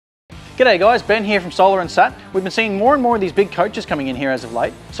G'day guys, Ben here from Solar and Sat. We've been seeing more and more of these big coaches coming in here as of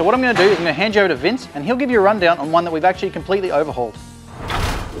late. So what I'm going to do is I'm going to hand you over to Vince and he'll give you a rundown on one that we've actually completely overhauled.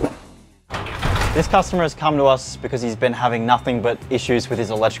 This customer has come to us because he's been having nothing but issues with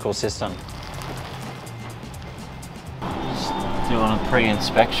his electrical system. Just doing a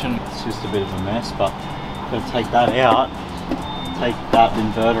pre-inspection. It's just a bit of a mess, but got to take that out, take that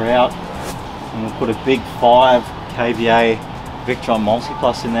inverter out, and we'll put a big 5 kVA Victron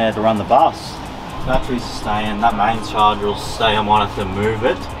Multiplus in there to run the bus. Batteries are staying, that main charger will stay. I might have to move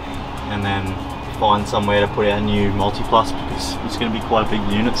it and then find somewhere to put our new Multiplus because it's going to be quite a big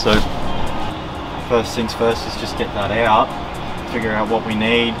unit. So first things first is just get that out, figure out what we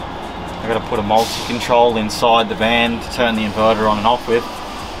need. I've got to put a multi-control inside the van to turn the inverter on and off with,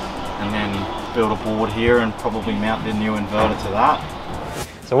 and then build a board here and probably mount the new inverter to that.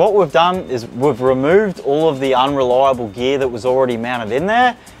 So what we've done is we've removed all of the unreliable gear that was already mounted in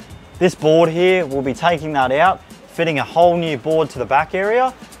there. This board here, we'll be taking that out, fitting a whole new board to the back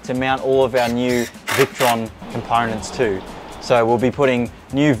area to mount all of our new Victron components to. So we'll be putting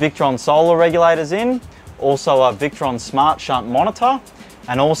new Victron solar regulators in, also a Victron smart shunt monitor,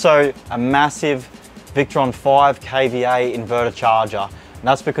 and also a massive Victron 5 kVA inverter charger. And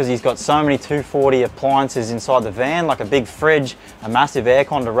that's because he's got so many 240 appliances inside the van, like a big fridge, a massive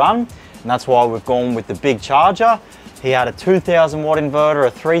aircon to run. And that's why we've gone with the big charger. He had a 2000 watt inverter, a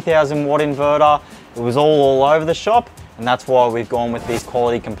 3000 watt inverter. It was all over the shop. And that's why we've gone with these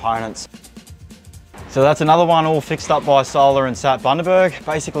quality components. So that's another one all fixed up by Solar and Sat Bundaberg.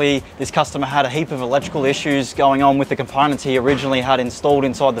 Basically, this customer had a heap of electrical issues going on with the components he originally had installed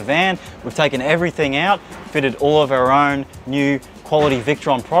inside the van. We've taken everything out, fitted all of our own new quality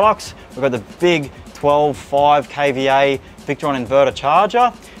Victron products. We've got the big 12 5 kVA Victron inverter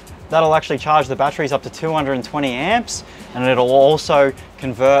charger. That'll actually charge the batteries up to 220 amps, and it'll also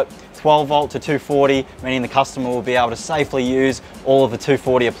convert 12 volt to 240, meaning the customer will be able to safely use all of the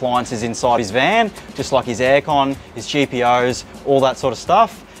 240 appliances inside his van, just like his aircon, his GPOs, all that sort of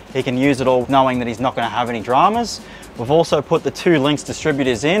stuff. He can use it all knowing that he's not going to have any dramas. We've also put the 2 Lynx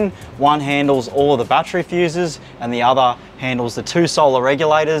distributors in. One handles all of the battery fuses and the other handles the 2 solar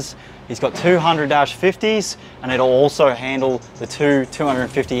regulators. He's got 2 100-50s, and it'll also handle the 2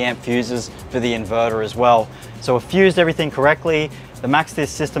 250 amp fuses for the inverter as well. So we've fused everything correctly. The max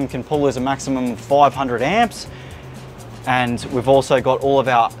this system can pull is a maximum of 500 amps. And we've also got all of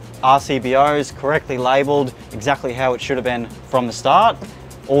our RCBOs correctly labeled, exactly how it should have been from the start,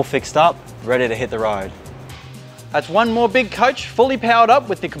 all fixed up, ready to hit the road. That's one more big coach fully powered up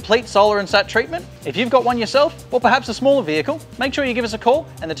with the complete Solar and Sat treatment. If you've got one yourself, or perhaps a smaller vehicle, make sure you give us a call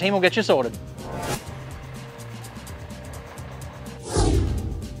and the team will get you sorted.